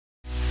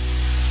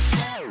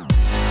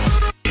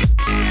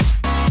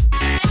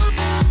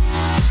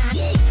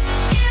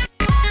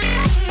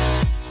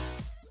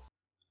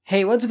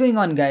Hey, what's going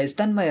on guys,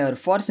 Tanmay here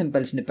for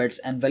Simple Snippets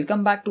and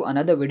welcome back to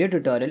another video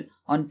tutorial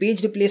on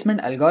page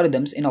replacement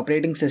algorithms in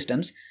operating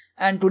systems,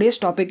 and today's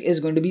topic is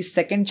going to be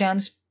second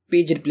chance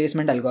page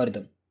replacement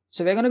algorithm.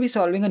 So we're going to be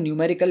solving a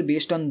numerical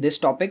based on this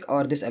topic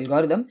or this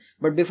algorithm,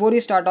 but before we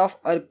start off,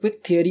 a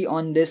quick theory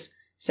on this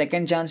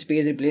second chance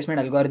page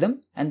replacement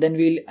algorithm and then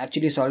we'll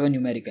actually solve a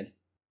numerical.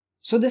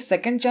 So this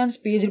second chance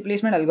page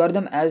replacement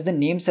algorithm, as the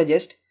name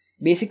suggests,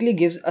 basically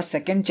gives a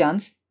second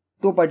chance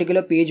to a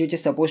particular page which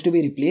is supposed to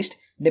be replaced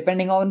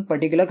depending on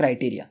particular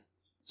criteria.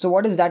 So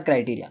what is that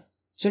criteria?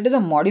 So it is a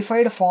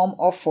modified form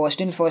of first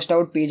in first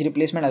out page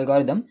replacement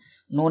algorithm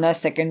known as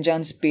second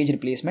chance page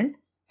replacement,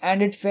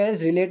 and it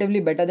fares relatively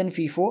better than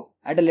FIFO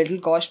at a little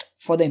cost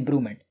for the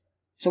improvement.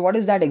 So what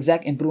is that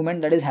exact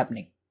improvement that is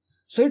happening?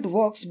 So it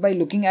works by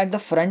looking at the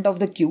front of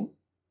the queue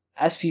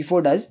as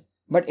FIFO does,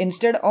 but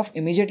instead of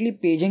immediately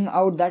paging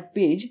out that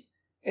page,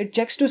 it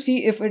checks to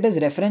see if its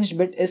referenced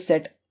bit is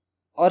set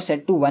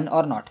to 1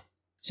 or not.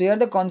 So here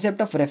the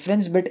concept of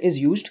reference bit is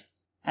used,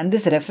 and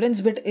this reference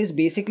bit is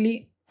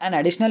basically an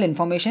additional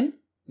information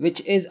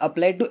which is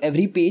applied to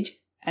every page,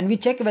 and we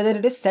check whether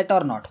it is set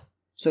or not.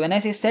 So when I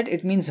say set,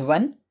 it means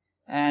 1,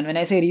 and when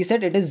I say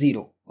reset, it is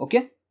 0.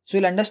 Okay, so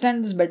you'll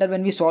understand this better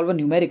when we solve a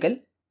numerical.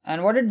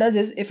 And what it does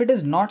is, if it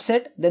is not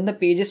set, then the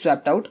page is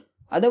swapped out,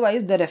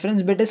 otherwise the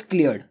reference bit is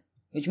cleared,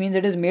 which means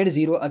it is made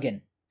 0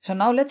 again. So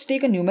now let's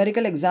take a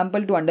numerical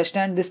example to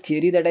understand this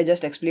theory that I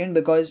just explained,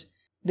 because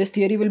this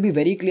theory will be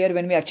very clear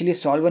when we actually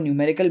solve a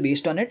numerical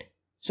based on it.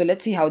 So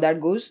let's see how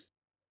that goes.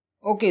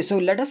 Okay, so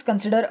let us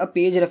consider a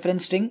page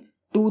reference string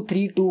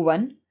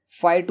 2321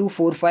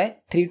 5245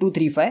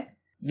 3235.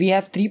 We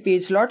have 3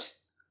 page slots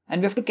and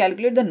we have to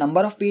calculate the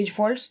number of page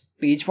faults,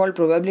 page fault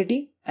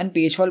probability and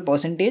page fault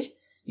percentage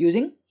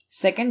using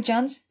second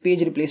chance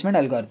page replacement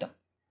algorithm.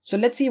 So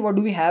let's see what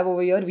do we have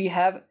over here. We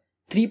have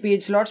 3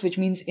 page slots, which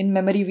means in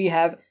memory we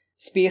have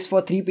space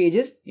for 3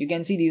 pages. You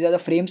can see these are the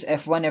frames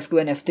F1,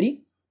 F2 and F3.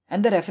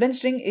 And the reference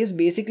string is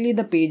basically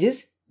the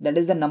pages, that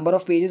is the number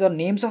of pages or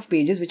names of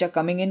pages which are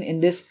coming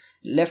in this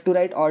left to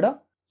right order.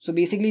 So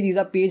basically these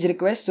are page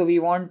requests. So we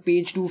want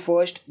page 2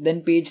 first, then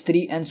page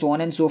 3 and so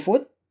on and so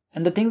forth.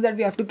 And the things that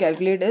we have to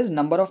calculate is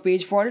number of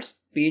page faults,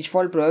 page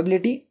fault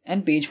probability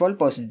and page fault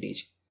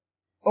percentage.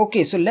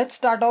 Okay, so let's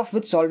start off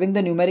with solving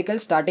the numerical,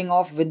 starting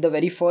off with the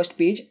very first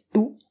page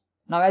 2.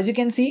 Now as you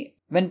can see,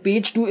 when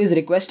page 2 is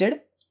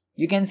requested,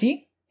 you can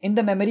see in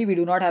the memory we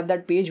do not have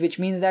that page, which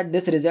means that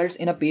this results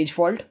in a page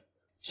fault.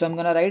 So I'm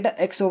gonna write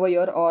a X over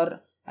here, or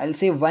I'll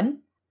say 1.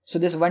 So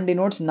this 1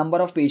 denotes number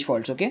of page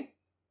faults, okay?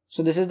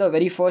 So this is the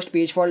very first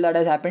page fault that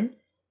has happened.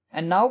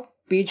 And now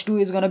page 2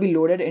 is gonna be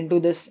loaded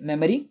into this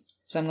memory.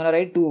 So I'm gonna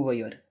write 2 over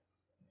here.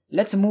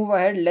 Let's move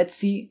ahead. Let's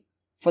see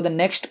for the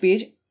next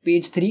page,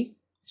 page 3.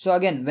 So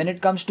again, when it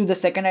comes to the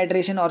second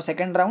iteration or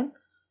second round,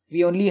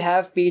 we only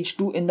have page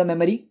 2 in the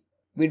memory.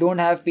 We don't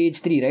have page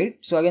 3, right?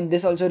 So again,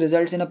 this also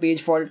results in a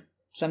page fault.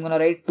 So I'm gonna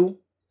write 2.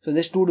 So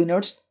this 2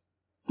 denotes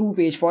 2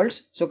 page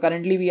faults. So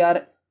currently we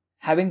are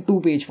having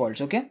 2 page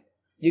faults, okay?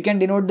 You can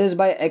denote this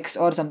by X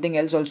or something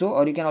else also,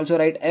 or you can also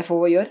write F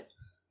over here.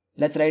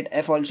 Let's write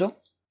F also.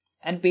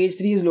 And page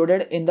 3 is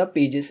loaded in the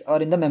pages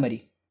or in the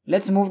memory.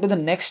 Let's move to the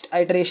next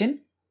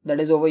iteration, that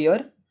is over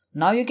here.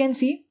 Now you can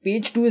see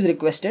page 2 is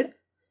requested.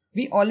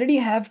 We already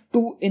have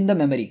 2 in the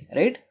memory,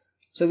 right?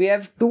 So we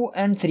have 2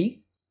 and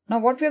 3. Now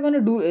what we are going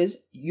to do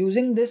is,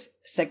 using this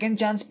second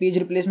chance page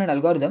replacement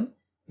algorithm,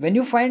 when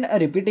you find a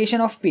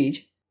repetition of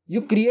page,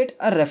 you create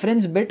a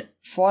reference bit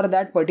for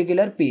that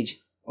particular page,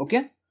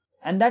 okay?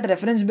 And that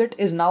reference bit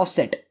is now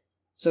set.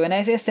 So when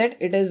I say set,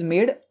 it is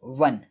made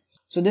 1.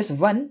 So this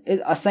 1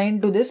 is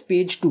assigned to this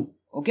page 2,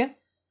 okay?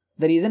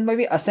 The reason why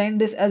we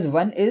assigned this as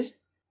 1 is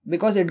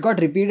because it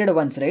got repeated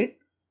once, right?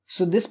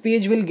 So this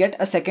page will get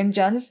a second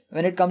chance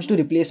when it comes to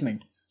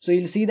replacement. So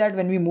you'll see that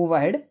when we move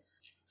ahead.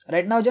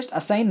 Right now just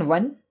assign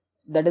 1,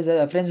 that is a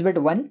reference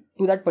bit 1,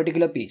 to that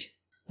particular page.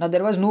 Now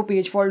there was no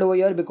page fault over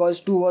here because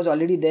 2 was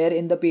already there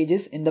in the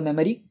pages in the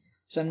memory.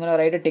 So I'm going to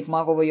write a tick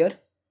mark over here.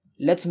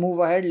 Let's move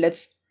ahead.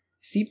 Let's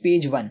see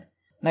page 1.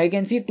 Now you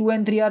can see 2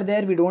 and 3 are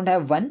there. We don't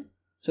have 1.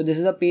 So this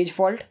is a page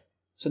fault.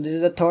 So this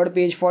is the third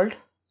page fault.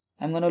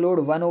 I'm going to load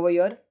 1 over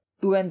here.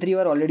 2 and 3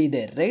 were already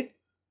there, right?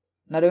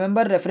 Now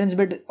remember, reference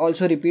bit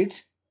also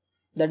repeats.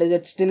 That is,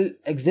 it still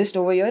exists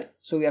over here.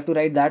 So we have to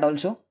write that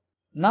also.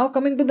 Now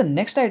coming to the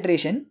next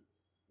iteration,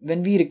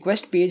 when we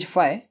request page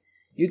 5,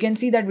 you can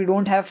see that we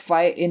don't have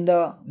 5 in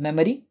the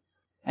memory,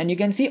 and you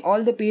can see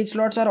all the page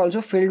slots are also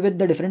filled with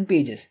the different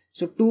pages.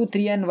 So 2,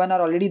 3 and 1 are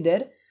already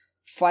there.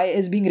 5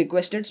 is being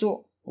requested,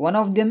 so one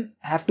of them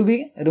have to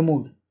be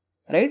removed,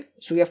 right?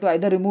 So we have to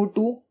either remove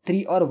 2,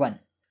 3 or 1.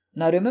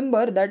 Now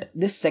remember that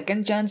this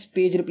second chance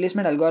page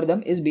replacement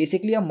algorithm is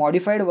basically a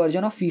modified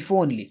version of FIFO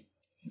only.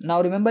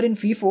 Now remember, in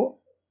FIFO,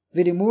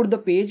 we removed the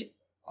page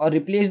or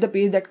replaced the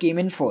page that came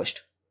in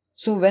first.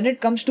 So when it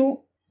comes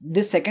to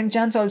this second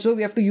chance also,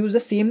 we have to use the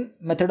same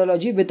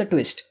methodology with a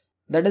twist,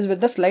 that is with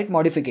the slight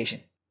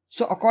modification.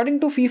 So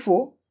according to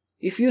FIFO,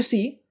 if you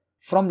see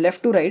from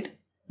left to right,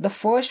 the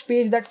first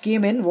page that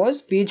came in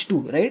was page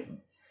 2, right?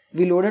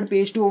 we loaded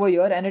page 2 over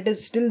here and it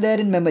is still there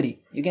in memory.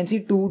 You can see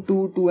 2,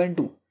 2, 2 and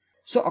 2.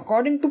 So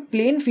according to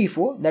plain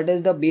FIFO, that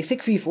is the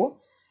basic FIFO,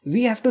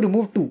 we have to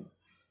remove 2.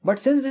 But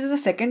since this is a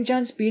second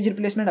chance page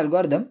replacement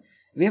algorithm,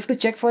 we have to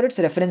check for its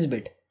reference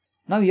bit.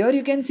 Now here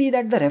you can see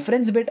that the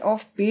reference bit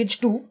of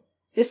page 2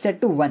 is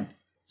set to 1.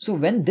 So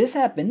when this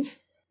happens,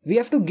 we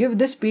have to give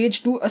this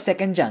page 2 a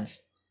second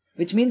chance,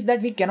 which means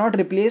that we cannot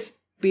replace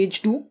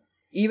page 2.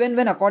 Even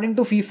when according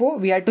to FIFO,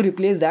 we had to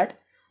replace that.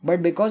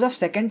 But because of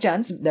second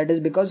chance, that is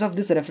because of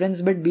this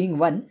reference bit being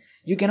 1,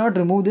 you cannot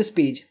remove this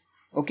page.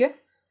 Okay.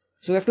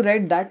 So we have to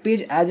write that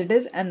page as it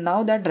is, and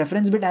now that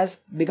reference bit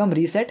has become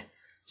reset.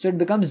 So it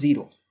becomes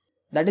 0.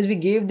 That is, we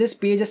gave this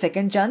page a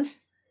second chance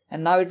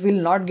and now it will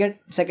not get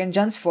second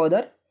chance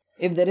further.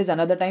 If there is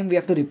another time, we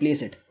have to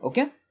replace it.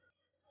 Okay.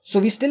 So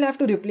we still have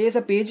to replace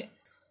a page.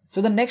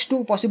 So the next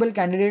two possible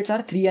candidates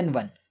are 3 and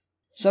 1.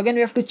 So again,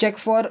 we have to check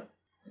for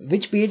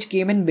which page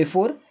came in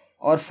before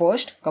or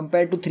first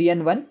compared to 3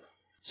 and 1.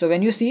 So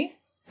when you see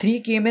 3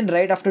 came in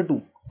right after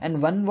 2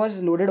 and 1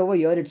 was loaded over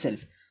here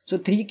itself. So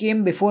 3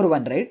 came before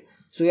 1, right?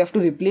 So you have to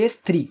replace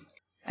 3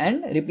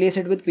 and replace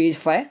it with page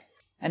 5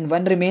 and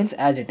 1 remains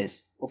as it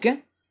is.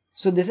 Okay.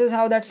 So this is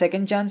how that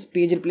second chance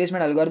page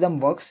replacement algorithm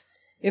works.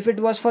 If it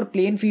was for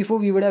plain FIFO,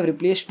 we would have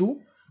replaced 2,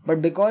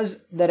 but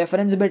because the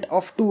reference bit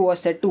of 2 was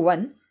set to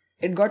 1,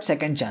 it got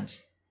second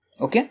chance.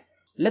 Okay.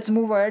 Let's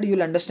move ahead.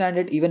 You'll understand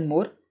it even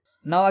more.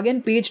 Now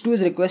again, page 2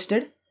 is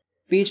requested.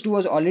 Page 2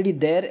 was already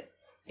there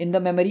in the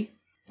memory.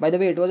 By the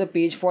way, it was a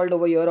page fault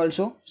over here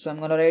also. So I'm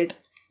going to write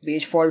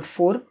page fault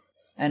 4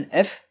 and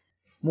F.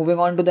 Moving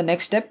on to the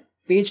next step,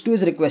 page 2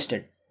 is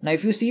requested. Now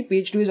if you see,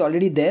 page 2 is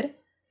already there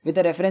with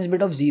a reference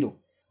bit of 0.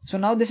 So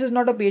now this is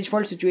not a page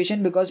fault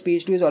situation because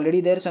page 2 is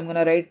already there. So I'm going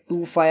to write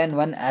 2, 5 and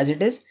 1 as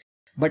it is.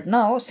 But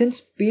now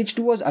since page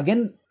 2 was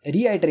again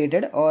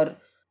reiterated or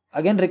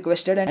again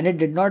requested and it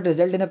did not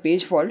result in a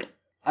page fault,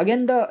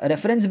 again the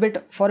reference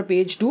bit for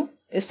page 2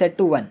 is set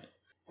to 1.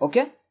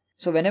 Okay.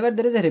 So whenever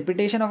there is a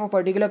repetition of a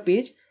particular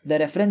page, the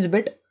reference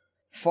bit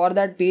for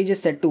that page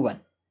is set to 1.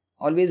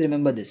 Always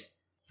remember this.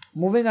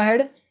 Moving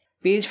ahead,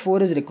 page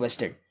 4 is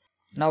requested.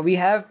 Now we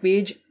have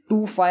page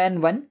 2, 5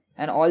 and 1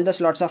 and all the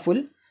slots are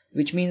full,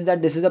 which means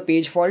that this is a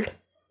page fault,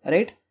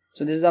 right?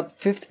 So this is a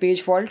 5th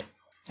page fault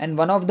and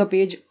one of the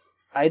page,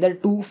 either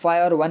 2,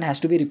 5 or 1 has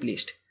to be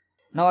replaced.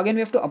 Now again,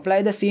 we have to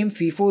apply the same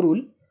FIFO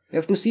rule. We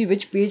have to see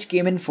which page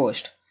came in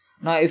first.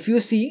 Now if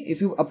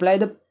you apply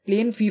the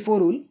plain FIFO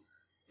rule,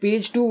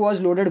 page 2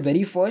 was loaded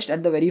very first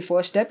at the very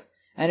first step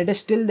and it is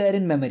still there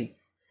in memory.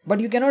 But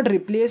you cannot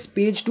replace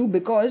page 2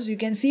 because you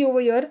can see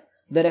over here,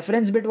 the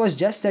reference bit was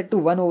just set to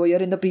 1 over here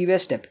in the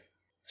previous step.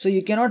 So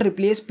you cannot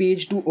replace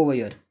page 2 over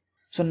here.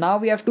 So now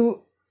we have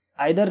to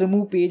either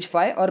remove page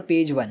 5 or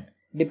page 1,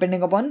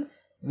 depending upon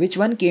which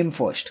one came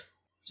first.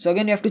 So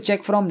again, you have to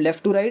check from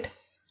left to right.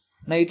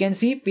 Now you can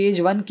see page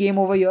 1 came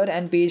over here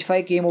and page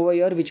 5 came over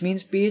here, which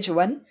means page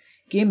 1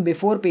 came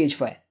before page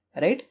 5,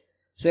 right?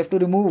 So you have to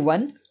remove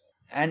 1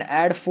 and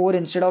add 4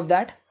 instead of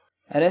that.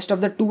 The rest of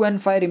the 2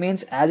 and 5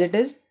 remains as it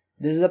is.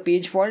 This is a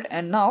page fault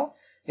and now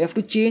you have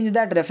to change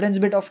that reference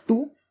bit of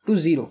 2 to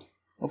 0.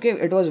 Okay,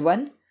 it was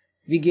 1.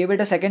 We gave it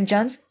a second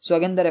chance. So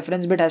again, the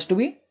reference bit has to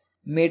be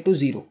made to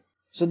 0.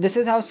 So this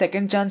is how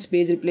second chance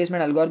page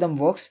replacement algorithm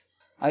works.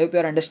 I hope you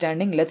are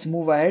understanding. Let's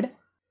move ahead.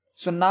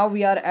 So now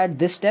we are at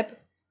this step.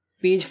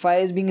 Page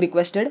 5 is being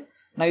requested.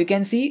 Now you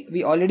can see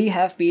we already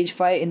have page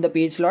 5 in the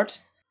page slots.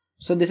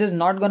 So this is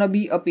not going to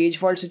be a page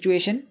fault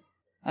situation.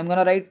 I'm going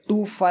to write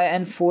 2, 5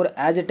 and 4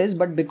 as it is,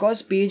 but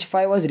because page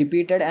 5 was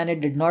repeated and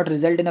it did not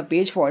result in a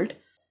page fault,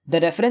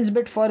 the reference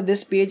bit for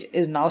this page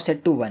is now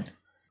set to 1.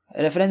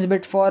 Reference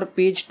bit for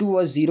page 2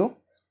 was 0,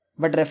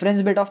 but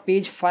reference bit of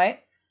page 5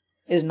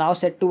 is now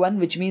set to 1,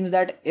 which means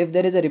that if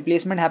there is a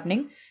replacement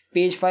happening,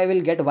 page 5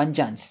 will get 1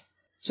 chance.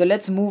 So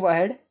let's move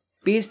ahead.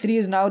 Page 3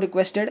 is now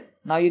requested.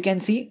 Now you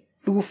can see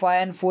 2,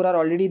 5 and 4 are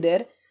already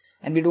there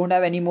and we don't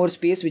have any more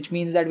space, which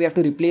means that we have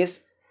to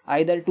replace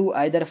either 2,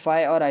 either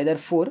 5 or either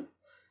 4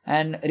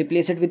 and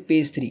replace it with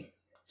page 3.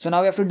 So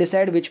now we have to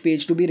decide which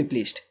page to be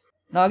replaced.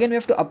 Now again, we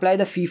have to apply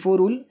the FIFO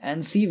rule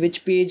and see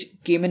which page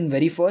came in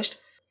very first.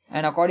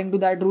 And according to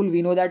that rule,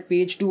 we know that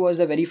page 2 was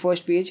the very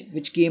first page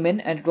which came in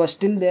and it was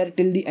still there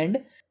till the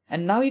end.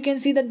 And now you can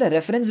see that the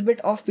reference bit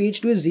of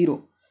page 2 is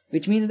 0,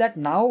 which means that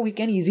now we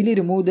can easily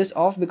remove this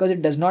off because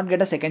it does not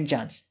get a second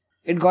chance.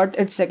 It got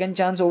its second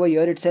chance over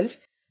here itself.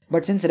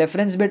 But since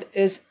reference bit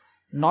is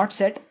not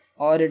set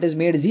or it is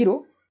made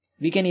 0,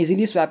 we can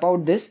easily swap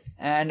out this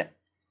and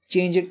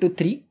change it to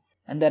 3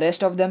 and the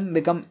rest of them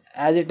become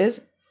as it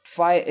is.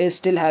 5 is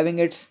still having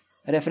its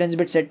reference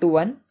bit set to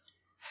 1.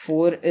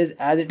 4 is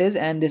as it is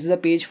and this is a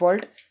page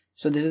fault.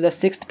 So this is the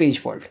 6th page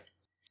fault.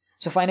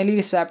 So finally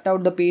we swapped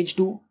out the page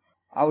 2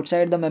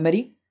 outside the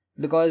memory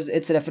because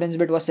its reference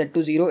bit was set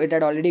to 0. It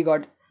had already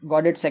got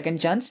its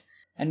second chance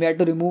and we had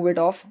to remove it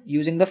off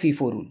using the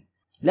FIFO rule.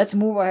 Let's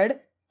move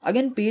ahead.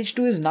 Again, page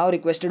 2 is now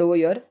requested over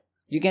here.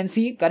 You can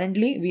see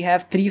currently we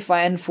have 3,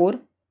 5 and 4,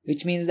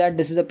 which means that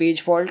this is a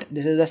page fault.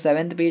 This is the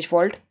 7th page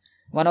fault.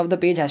 One of the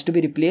page has to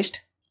be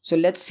replaced. So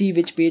let's see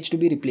which page to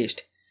be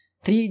replaced.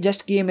 3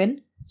 just came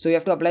in, so we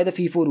have to apply the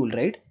FIFO rule,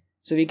 right?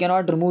 So we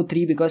cannot remove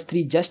 3 because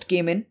 3 just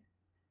came in.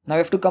 Now we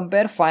have to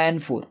compare 5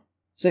 and 4.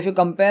 So if you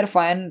compare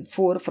 5 and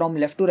 4 from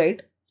left to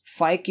right,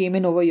 5 came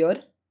in over here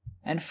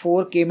and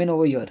 4 came in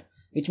over here,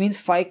 which means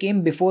 5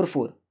 came before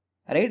 4,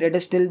 right? It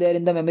is still there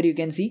in the memory, you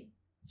can see.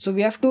 So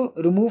we have to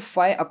remove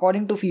 5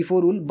 according to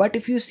FIFO rule, but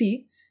if you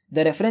see,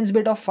 the reference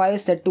bit of 5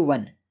 is set to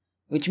 1,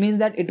 which means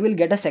that it will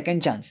get a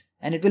second chance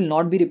and it will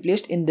not be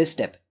replaced in this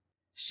step.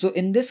 So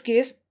in this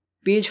case,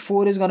 page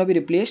 4 is going to be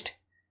replaced.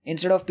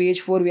 Instead of page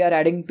 4, we are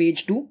adding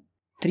page 2.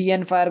 3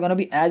 and 5 are going to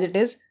be as it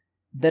is.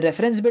 The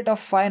reference bit of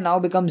 5 now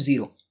becomes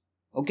 0.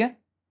 Okay?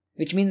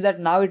 Which means that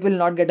now it will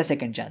not get a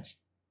second chance.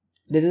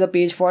 This is a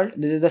page fault.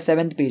 This is the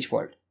 7th page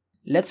fault.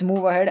 Let's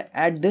move ahead.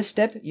 At this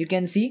step, you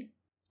can see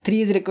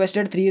 3 is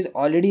requested. 3 is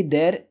already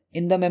there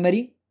in the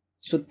memory.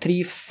 So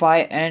 3,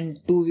 5 and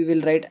 2 we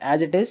will write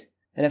as it is.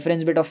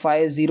 Reference bit of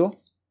 5 is 0.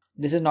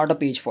 This is not a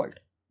page fault.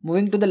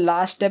 Moving to the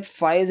last step,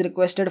 5 is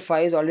requested.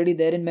 5 is already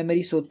there in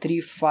memory. So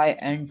 3, 5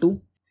 and 2.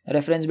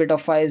 Reference bit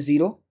of 5 is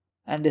 0.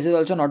 And this is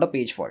also not a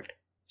page fault.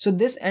 So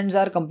this ends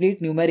our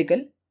complete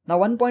numerical. Now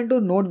one point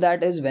to note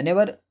that is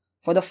whenever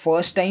for the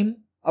first time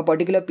a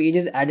particular page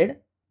is added,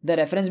 the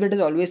reference bit is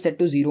always set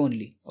to 0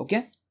 only.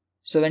 Okay.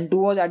 So when 2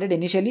 was added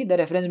initially, the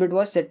reference bit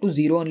was set to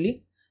 0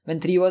 only. When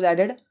 3 was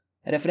added,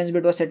 reference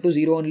bit was set to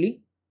 0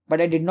 only.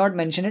 But I did not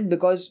mention it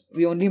because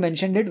we only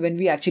mentioned it when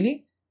we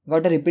actually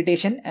got a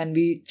repetition and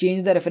we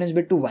changed the reference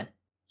bit to 1.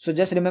 So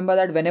just remember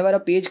that whenever a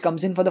page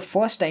comes in for the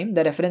first time,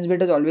 the reference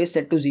bit is always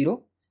set to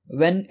 0.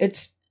 When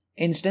its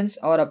instance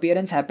or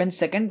appearance happens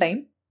second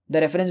time, the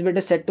reference bit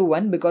is set to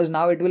 1 because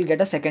now it will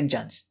get a second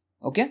chance.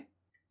 Okay.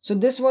 So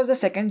this was the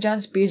second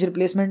chance page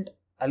replacement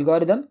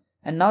algorithm.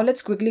 And now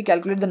let's quickly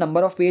calculate the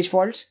number of page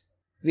faults.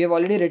 We have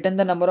already written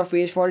the number of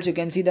page faults. You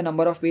can see the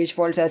number of page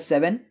faults as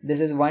 7. This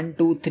is 1,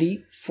 2,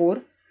 3,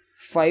 4,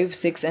 5,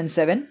 6 and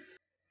 7.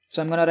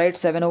 So I'm going to write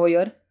 7 over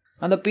here.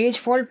 Now the page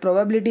fault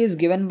probability is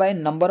given by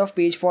number of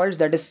page faults,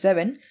 that is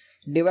 7,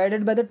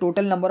 divided by the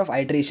total number of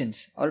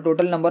iterations or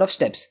total number of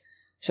steps.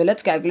 So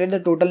let's calculate the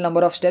total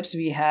number of steps.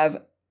 We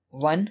have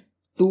 1,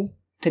 2,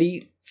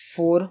 3,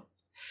 4,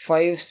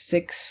 5,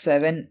 6,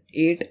 7,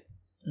 8,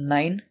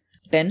 9,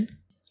 10,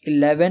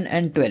 11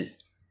 and 12.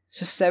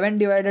 So 7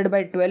 divided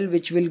by 12,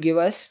 which will give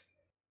us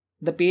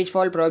the page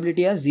fault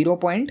probability as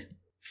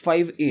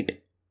 0.58.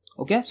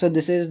 Okay, so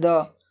this is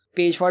the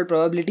page fault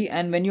probability,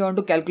 and when you want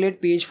to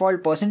calculate page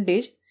fault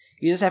percentage,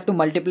 you just have to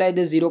multiply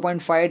this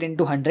 0.5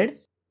 into 100.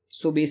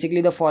 So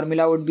basically the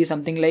formula would be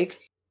something like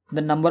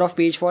the number of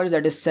page faults,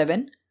 that is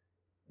 7,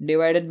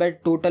 divided by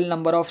total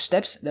number of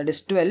steps, that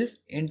is 12,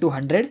 into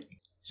 100.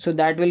 So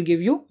that will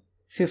give you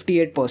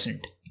 58%.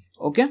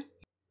 Okay,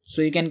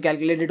 so you can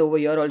calculate it over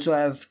here. Also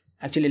I have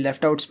actually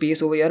left out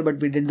space over here, but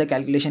we did the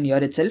calculation here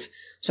itself.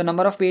 So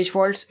number of page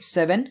faults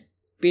 7,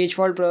 page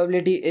fault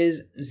probability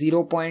is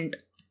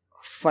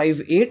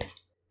 0.58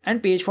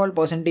 and page fault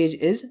percentage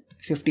is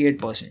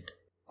 58%.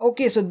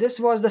 Okay, so this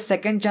was the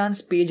second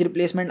chance page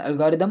replacement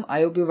algorithm.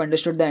 I hope you've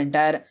understood the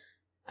entire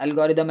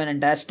algorithm and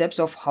entire steps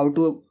of how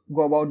to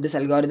go about this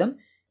algorithm.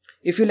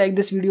 If you like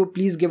this video,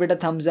 please give it a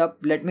thumbs up.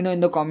 Let me know in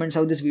the comments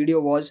how this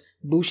video was.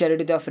 Do share it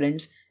with your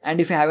friends.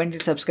 And if you haven't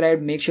yet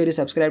subscribed, make sure you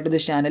subscribe to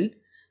this channel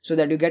so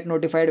that you get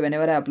notified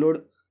whenever I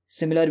upload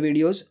similar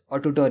videos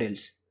or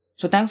tutorials.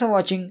 So thanks for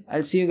watching.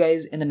 I'll see you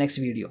guys in the next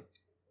video.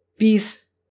 Peace.